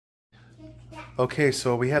Okay,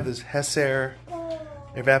 so we have this Hessair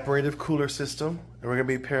evaporative cooler system, and we're going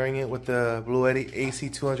to be pairing it with the Bluetti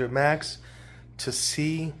AC200max to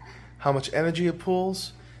see how much energy it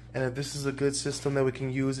pulls and if this is a good system that we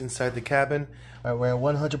can use inside the cabin. All right, we're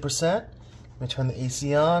at 100%. Let me turn the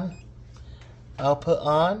AC on, output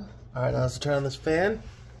on. All right, now let's turn on this fan.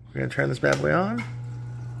 We're going to turn this bad boy on. You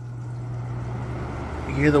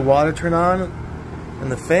can hear the water turn on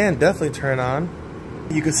and the fan definitely turn on.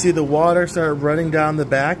 You can see the water start running down the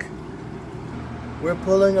back. We're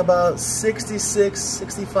pulling about 66,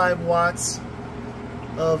 65 watts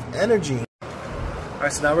of energy.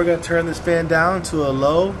 Alright, so now we're going to turn this fan down to a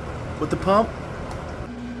low with the pump.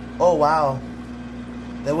 Oh wow,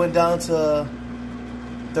 that went down to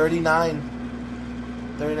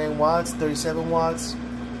 39 watts, 37 watts,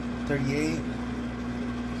 38.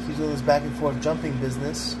 He's doing this back and forth jumping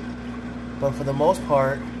business, but for the most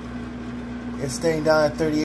part, it's staying down at 38.